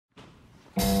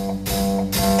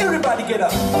Everybody get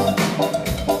up.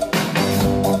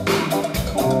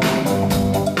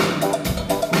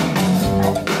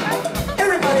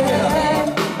 Everybody get up.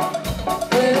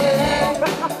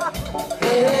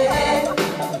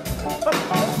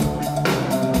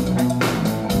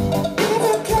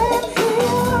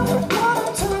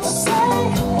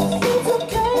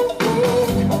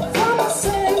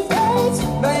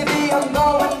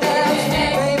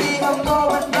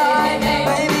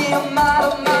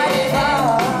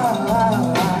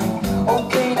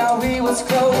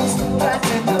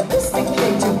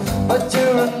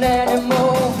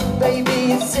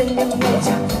 In your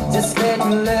nature, just let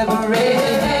me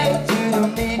liberate. You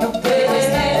don't need no place.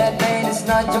 That man is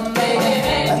not your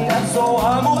mate, and that's So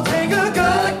I'm gonna take a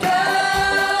good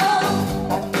girl.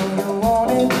 I know you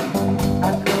want it.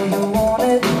 I know you want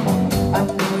it. I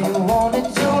know you want it.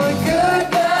 You're a good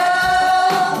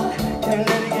girl. Can't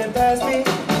let it get past me.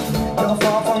 You're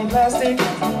far from plastic.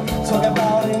 Talk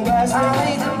about in plastic. I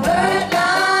hate the red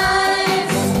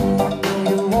lights. I know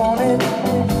you want it.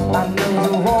 I know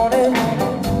you want it.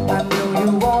 I know you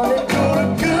want it. You're a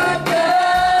good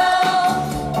girl.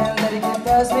 Can't let it get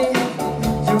past me.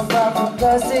 You're far from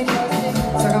plastic.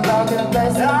 Talk about the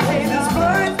best. I hate this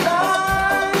blurred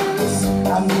lines. I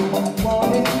know you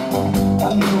want it. I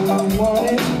know you want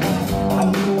it. I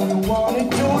know you want it.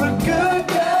 You're a good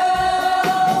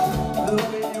girl. The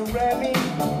way you grab me,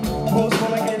 most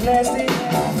wanna get nasty.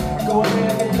 Go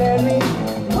ahead and let me.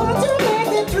 Want to make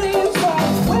the dreams fall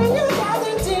when you got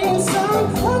the jeans on.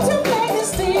 Want to make the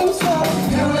steams fall.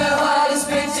 You're the hardest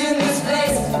bitch in this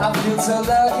place. I feel so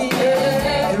lucky.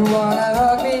 You wanna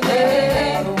hug me?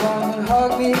 You wanna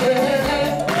hug me?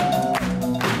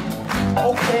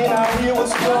 Okay, now here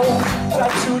was gold. Try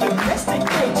to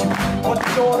domesticate you, but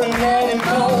you're an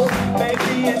animal.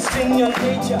 Baby, it's in your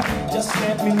nature. Just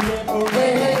let me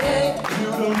liberate. You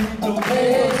don't need no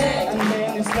papers, and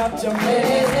man, it's not your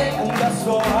man. And that's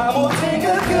why I'm gonna take a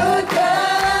good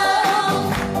girl.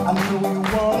 I know you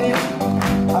want it.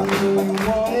 I know you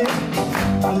want it.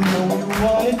 I know you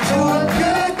want it. You're a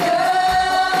good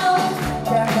girl.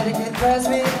 Can't let it get past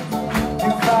me.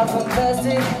 You far from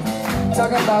plastic.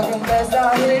 Talking about confess, I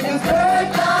hate these red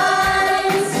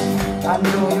lights. I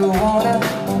know you want it.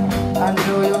 I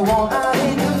know you want. I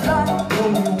hate the light. I know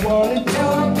you want it.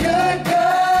 You're a good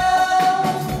girl.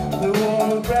 They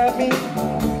wanna grab me,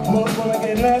 most wanna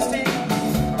get nasty.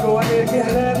 Go ahead, get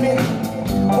at me.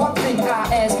 One thing I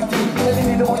ask you to let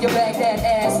me know on your back that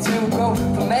ass to go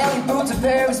from Malibu to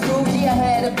Paris, boo. Yeah, I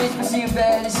had a bitch, but she was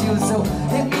bad as you. So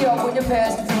hit me up when you're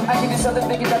past the two. I give you something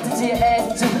big enough to tear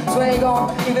ass to. Swag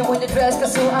on, even when you're dressed,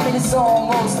 cause so I mean it's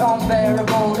almost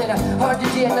unbearable. And hard to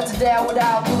get nothing down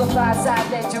without you. The fly side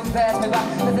that you pass me by.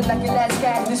 Nothing like your last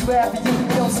guy who's rap for you. You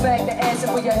don't smack the ass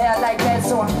up with your hair like that.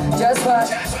 So I'm just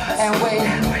hush and wait.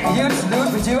 You just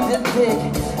lose, but you didn't pick.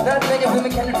 Not many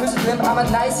women can refuse him. I'm a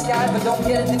nice guy, but don't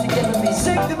get it if you get with me.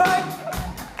 Shake the mic,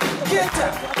 get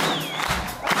up,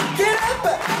 get up.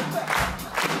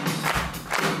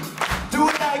 Do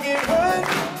it like it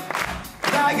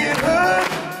hurt,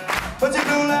 but you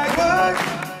do like what?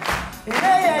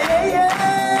 Yeah, yeah, yeah, yeah.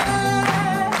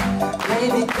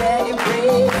 Baby, can you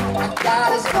breathe? I got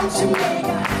this function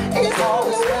maker. It's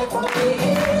always right for me.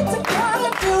 It's a kind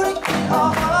of duty.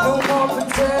 No more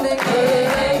pretending.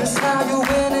 This how you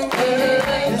winning.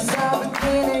 This how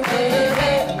beginning.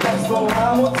 That's why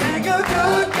I'm gonna take a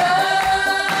good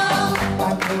girl. I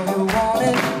know you want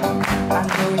it. I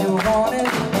know you want it.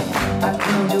 I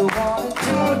know you want it.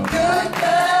 You're a good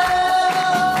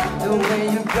girl. The way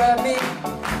you grab me,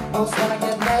 most wanna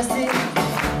get nasty.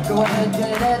 Go ahead, get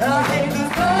it at me. I hate this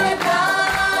bright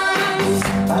lights.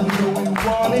 I know you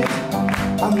want it.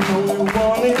 I know you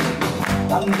want it.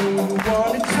 I know you